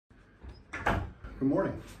Good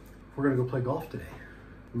morning. We're gonna go play golf today.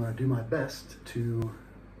 I'm gonna do my best to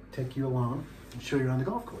take you along and show you around the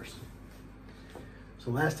golf course.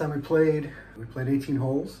 So last time we played 18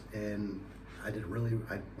 holes, and I did really,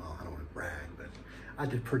 well, I don't want to brag, but I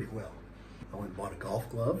did pretty well. I went and bought a golf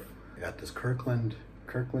glove. I got this Kirkland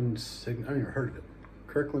I haven't even heard of it.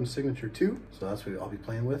 Kirkland Signature 2. So that's what I'll be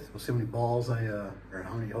playing with. We'll see how many balls or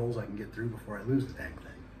how many holes I can get through before I lose the dang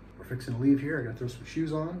thing. We're fixing to leave here. I gotta throw some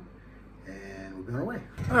shoes on, and we'll be on our way.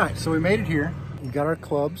 All right, so we made it here. We got our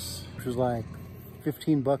clubs, which was like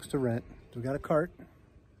 15 bucks to rent. We got a cart,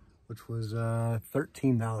 which was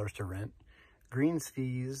 $13 to rent. Greens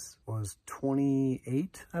fees was $28,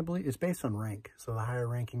 I believe. It's based on rank. So the higher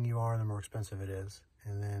ranking you are, the more expensive it is.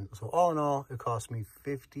 And then, so all in all, it cost me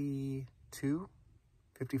 $52,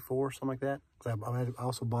 $54, something like that. I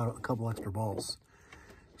also bought a couple extra balls.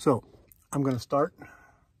 So I'm gonna start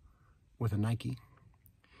with a Nike,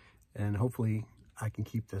 and hopefully I can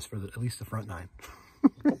keep this for at least the front nine.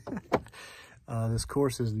 This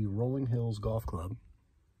course is the Rolling Hills Golf Club.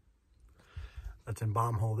 That's in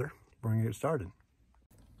Baumholder. We're gonna get started.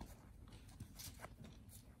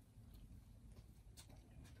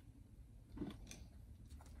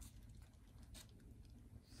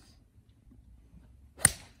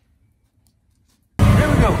 Here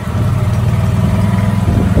we go.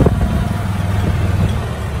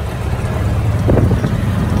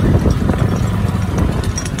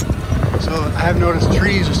 So I have noticed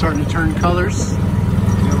trees are starting to turn colors.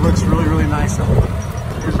 And it looks really, really nice out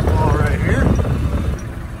there. Here's the ball right here.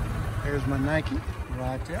 There's my Nike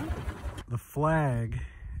right there. The flag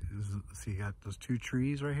is, see, you got those two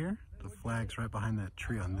trees right here. The flag's right behind that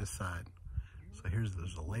tree on this side. So there's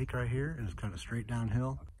a lake right here, and it's kind of straight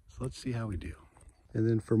downhill. So let's see how we do. And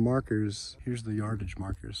then for markers, here's the yardage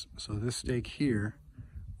markers. So this stake here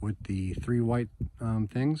with the three white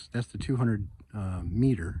things, that's the 200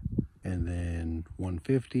 meter. And then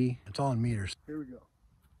 150, it's all in meters. Here we go.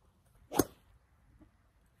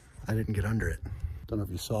 I didn't get under it. Don't know if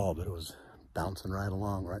you saw, but it was bouncing right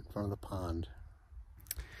along right in front of the pond.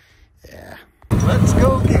 Yeah. Let's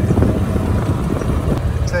go get it.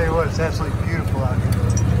 I'll tell you what, it's absolutely beautiful out here.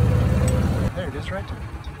 There it is right there.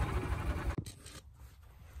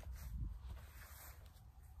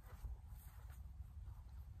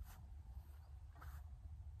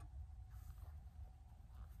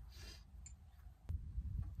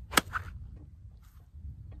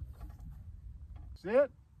 See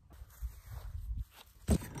it?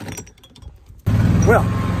 Well,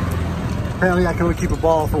 apparently I can only keep a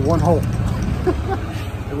ball for one hole.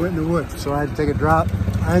 It went in the woods, so I had to take a drop.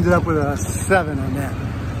 I ended up with a 7 on that.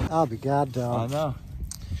 I'll be goddamn. I know.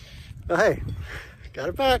 But hey, got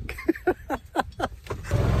it back.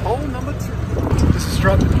 Hole number 2. This is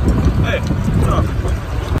Strutman. Hey, what's up?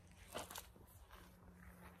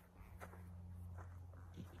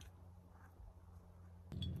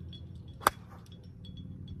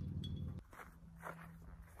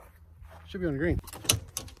 Should be on the green.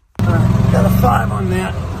 All right, got a 5 on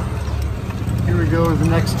that. Here we go to the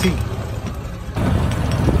next tee.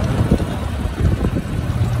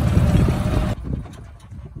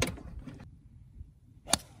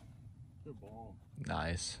 Good ball.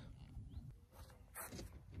 Nice.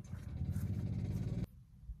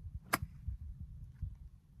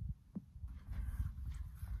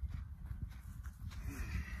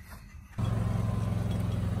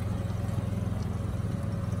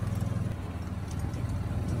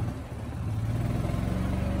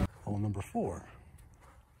 Hole number 4.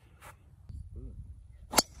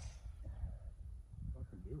 Fucking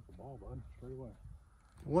beautiful ball, bud. Straight away.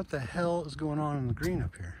 What the hell is going on in the green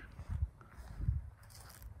up here?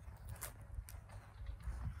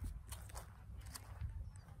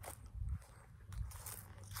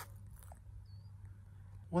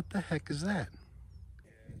 What the heck is that?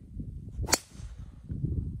 Yeah,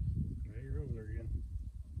 you're over there again.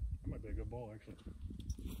 That might be a good ball, actually.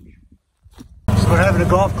 So we're having a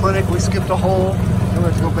golf clinic. We skipped a hole. Then we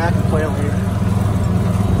have to go back and play over here.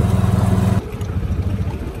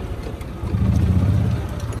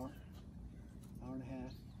 Hour and a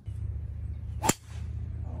half.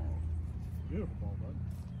 Oh, beautiful ball, bud.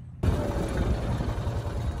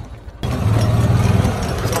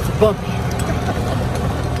 It's off the bumpy.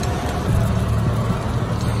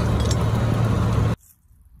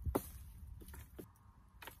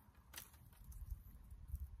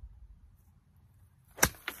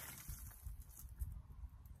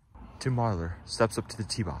 Tim Marler steps up to the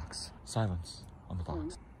tee box. Silence on the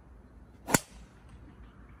box.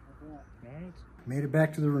 Made it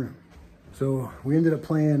back to the room. So we ended up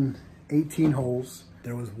playing 18 holes.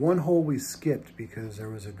 There was one hole we skipped because there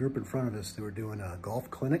was a group in front of us that were doing a golf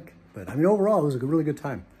clinic. But I mean, overall, it was a really good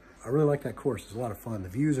time. I really like that course. It was a lot of fun. The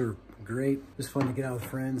views are great. Just fun to get out with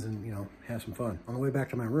friends and, you know, have some fun. On the way back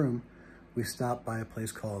to my room, we stopped by a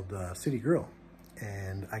place called City Grill,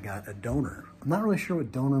 and I got a doner. I'm not really sure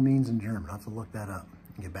what doner means in German. I'll have to look that up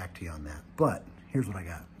and get back to you on that. But here's what I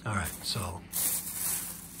got. All right, so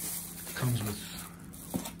it comes with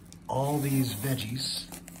all these veggies.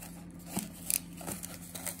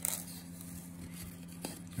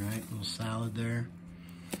 All right, little salad there.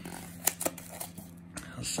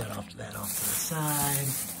 I'll set that off to the side.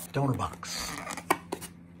 Doner box.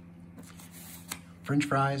 French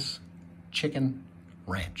fries, chicken,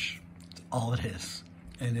 ranch. That's all it is.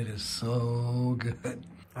 And it is so good.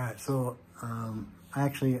 All right, so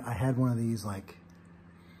I had one of these like,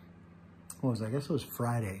 what was it? I guess it was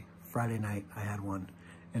Friday night I had one,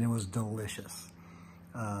 and it was delicious.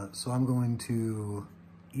 So I'm going to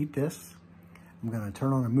eat this. I'm gonna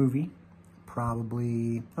turn on a movie,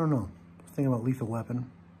 probably, I don't know, thinking about Lethal Weapon.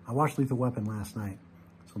 I watched Lethal Weapon last night,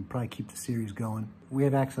 so I'll probably keep the series going. We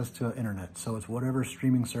have access to internet, so it's whatever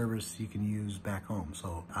streaming service you can use back home.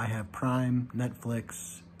 So I have Prime,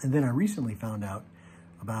 Netflix, and then I recently found out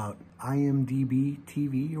about IMDb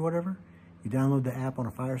TV or whatever. You download the app on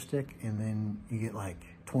a Fire Stick, and then you get like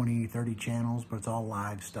 20, 30 channels, but it's all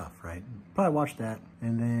live stuff, right? Probably watch that,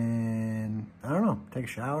 and then, I don't know, take a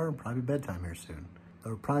shower, probably bedtime here soon.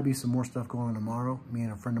 There'll probably be some more stuff going on tomorrow. Me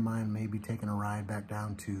and a friend of mine may be taking a ride back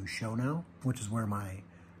down to Show Now, which is where my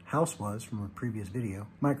house was from a previous video.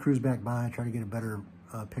 Might cruise back by, try to get a better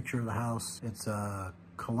picture of the house. It's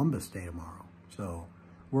Columbus Day tomorrow, so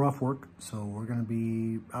we're off work, so we're gonna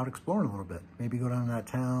be out exploring a little bit. Maybe go down to that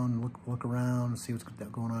town, look around, see what's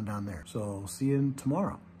going on down there. So see you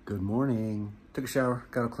tomorrow. Good morning. Took a shower,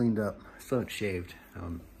 got it cleaned up. Still haven't shaved.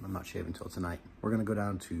 I'm not shaving until tonight. We're gonna go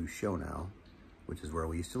down to Show Now, which is where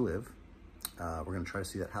we used to live. We're gonna try to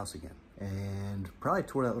see that house again. And probably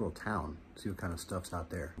tour that little town, see what kind of stuff's out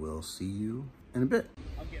there. We'll see you in a bit.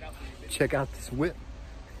 Check out this whip.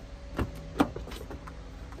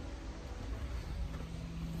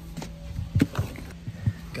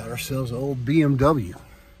 Got ourselves an old BMW.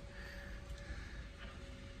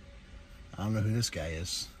 I don't know who this guy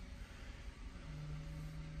is.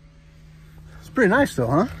 It's pretty nice though,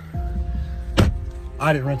 huh?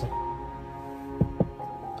 I didn't rent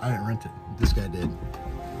it. This guy did.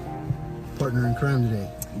 Partner in crime today.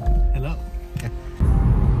 Hello.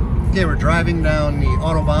 Okay, we're driving down the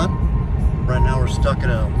Autobahn. Right now we're stuck at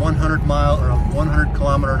a 100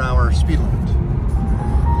 kilometer an hour speed limit.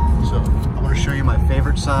 So I'm going to show you my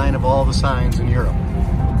favorite sign of all the signs in Europe.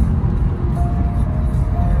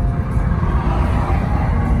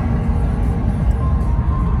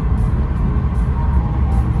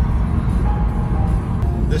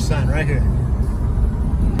 This sign right here.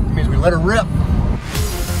 It means we let her rip.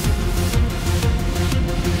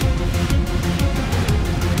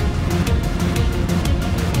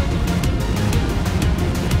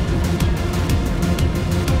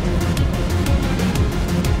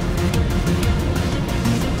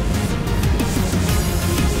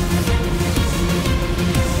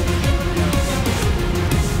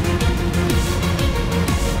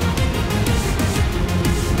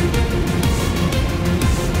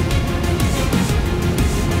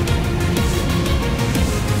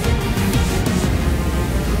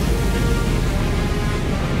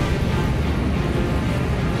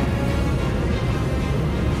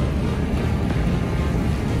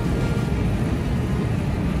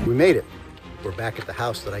 We made it. We're back at the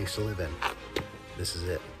house that I used to live in. This is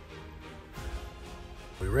it.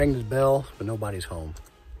 We rang the bell, but nobody's home.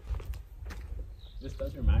 This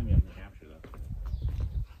does remind me of New Hampshire, though.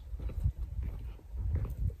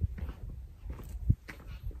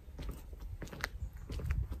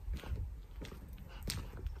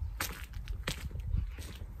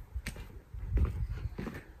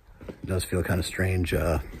 It does feel kind of strange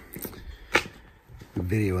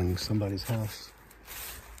videoing somebody's house.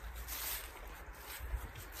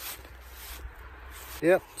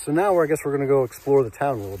 Yep, so now I guess we're gonna go explore the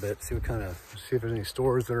town a little bit, see if there's any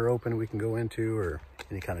stores that are open we can go into, or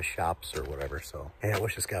any kind of shops or whatever. So, hey, I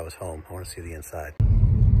wish this guy was home. I wanna see the inside. All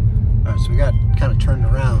right, so we got kind of turned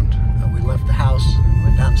around. We left the house and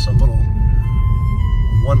went down some little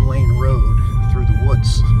one-lane road through the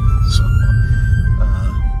woods. So,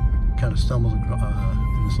 kind of stumbled in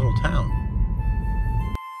this little town.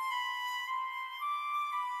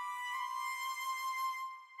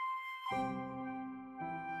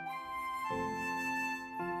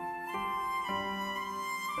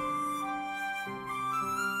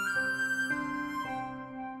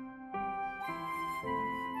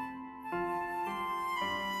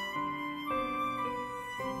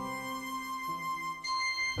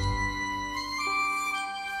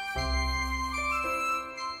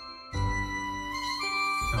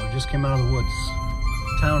 just came out of the woods.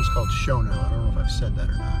 The town's called Show now. I don't know if I've said that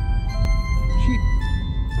or not. Sheep.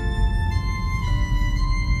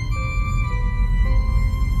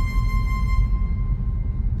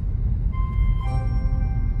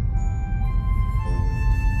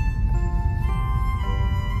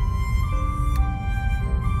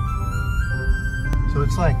 So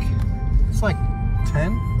it's like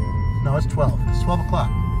 10? No, it's 12. It's 12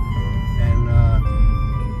 o'clock. And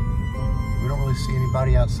we don't really see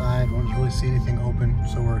anybody outside. We don't really see anything open.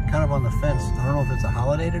 So we're kind of on the fence. I don't know if it's a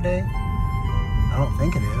holiday today. I don't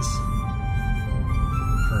think it is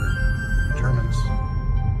for Germans.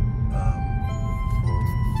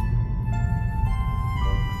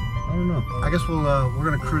 I don't know. I guess we're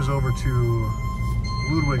gonna cruise over to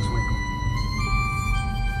Ludwigswinkel.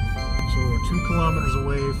 So we're 2 kilometers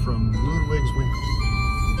away from Ludwigswinkel.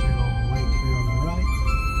 Big old lake here on the right.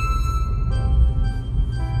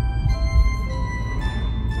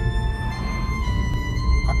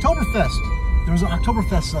 Oktoberfest. There was an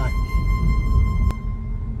Oktoberfest sign.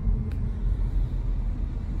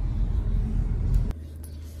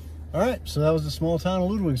 All right, so that was the small town of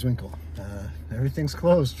Ludwigswinkel. Everything's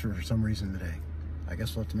closed for some reason today. I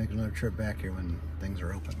guess we'll have to make another trip back here when things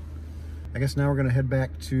are open. I guess now we're gonna head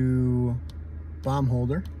back to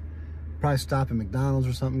Baumholder. Probably stop at McDonald's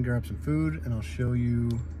or something, grab some food, and I'll show you,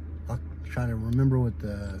 I'll try to remember what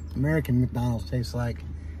the American McDonald's tastes like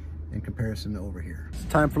in comparison to over here. It's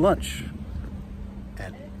time for lunch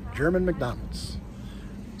at German McDonald's.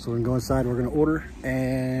 So we're gonna go inside, we're gonna order,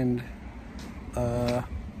 and I'll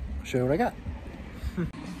show you what I got.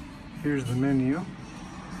 Here's the menu.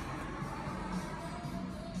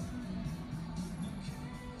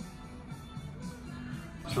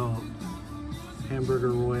 So,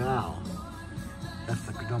 hamburger royale. That's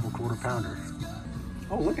the double quarter pounder.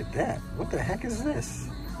 Oh, look at that. What the heck is this?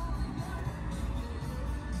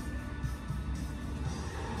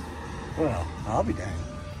 Well, I'll be dang.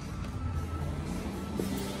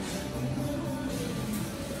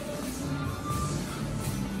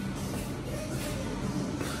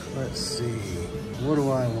 Let's see. What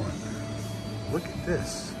do I want? Look at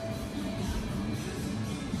this.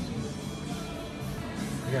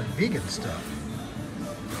 I got vegan stuff.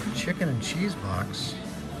 Chicken and cheese box.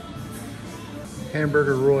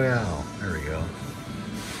 Hamburger Royale. There we go.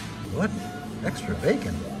 What? Extra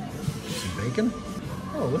bacon. Some bacon?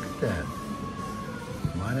 Oh, look at that.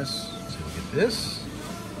 Minus, so we'll get this.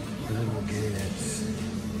 And then we'll get,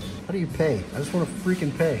 how do you pay? I just want to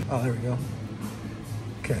freaking pay. Oh, there we go.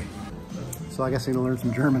 Okay. So I guess I'm gonna learn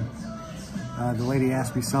some German. The lady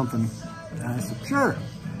asked me something, and I said, sure.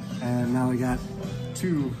 And now we got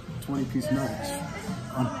 2 20-piece nuggets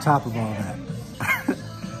on top of all that.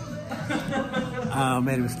 I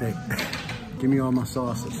made a mistake. Give me all my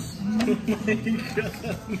sauces.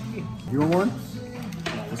 You want one?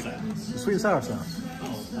 What's that? Sweet and sour sauce.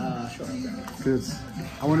 Oh, sure. Because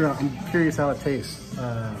I'm curious how it tastes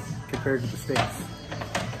compared to the States.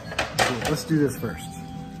 So let's do this first.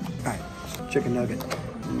 All right, chicken nugget.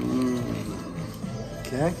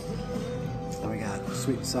 Okay. Then we got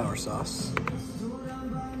sweet and sour sauce.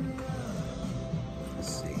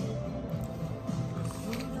 Let's see.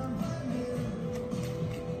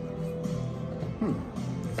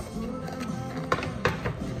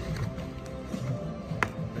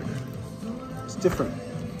 It's different.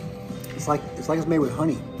 It's like it's made with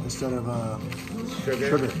honey instead of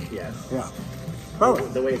sugar. Yes. Yeah. Probably.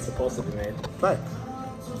 The way it's supposed to be made. Right.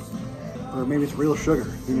 Or maybe it's real sugar.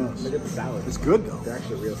 Who knows? Look at the salad. It's good though. They're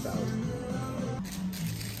actually real salad.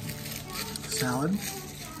 Salad.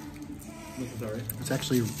 Sorry. It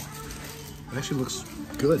actually looks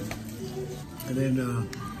good. And then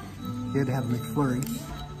you had to have a McFlurry.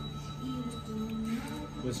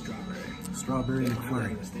 With strawberry. Strawberry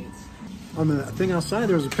McFlurry. In the States. On the thing outside,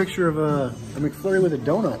 there was a picture of a McFlurry with a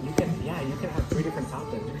donut. You can have 3 different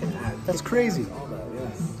toppings. You can add. That's crazy. All that,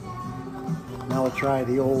 yes. Now we'll try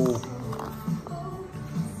the old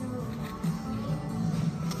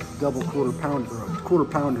double quarter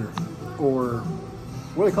pounder, or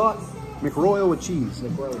what do they call it? McRoyal with cheese.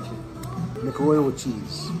 McRoyal with cheese. McRoyal with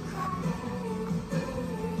cheese.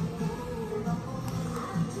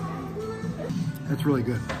 That's really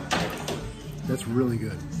good. That's really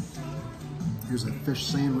good. Here's a fish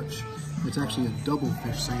sandwich. It's actually a double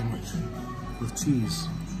fish sandwich with cheese.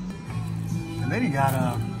 And then you got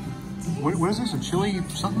a, what is this, a chili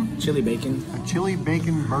something? Chili bacon. A chili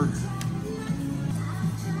bacon burger.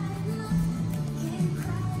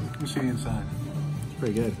 Let me see the inside. It's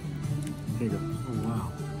pretty good. Here you go. Oh,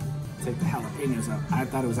 wow. Take the jalapenos out. I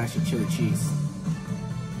thought it was actually chili cheese.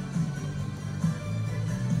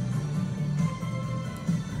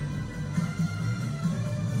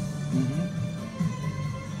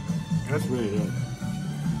 That's really good.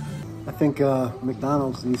 I think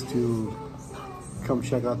McDonald's needs to come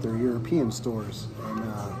check out their European stores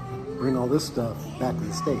and bring all this stuff back to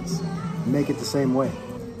the States. Make it the same way.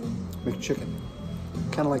 Make chicken.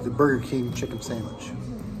 Kind of like the Burger King chicken sandwich.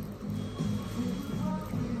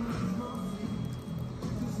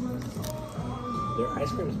 Their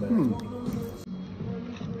ice cream is better.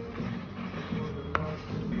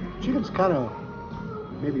 Chicken's kind of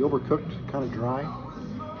maybe overcooked, kind of dry.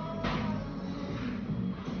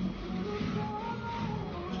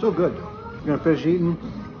 Still good though. I'm gonna finish eating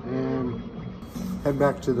and head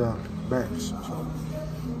back to the barracks. So,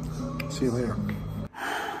 see you later.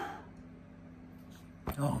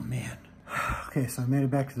 Oh man. Okay, so I made it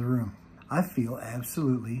back to the room. I feel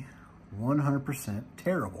absolutely 100%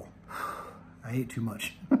 terrible. I ate too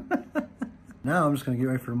much. Now I'm just gonna get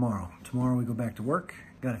ready for tomorrow. Tomorrow we go back to work.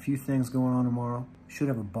 Got a few things going on tomorrow. Should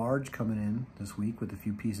have a barge coming in this week with a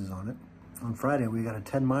few pieces on it. On Friday we got a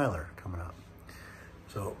 10-miler coming up.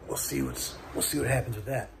 So we'll see what happens with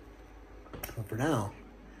that. But for now,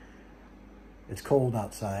 it's cold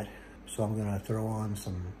outside, so I'm gonna throw on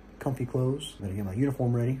some comfy clothes. I'm gonna get my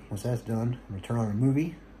uniform ready. Once that's done, I'm gonna turn on a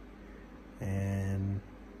movie and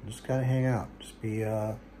just kind of hang out. Just be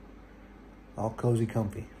all cozy,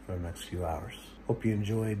 comfy for the next few hours. Hope you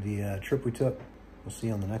enjoyed the trip we took. We'll see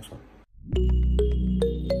you on the next one.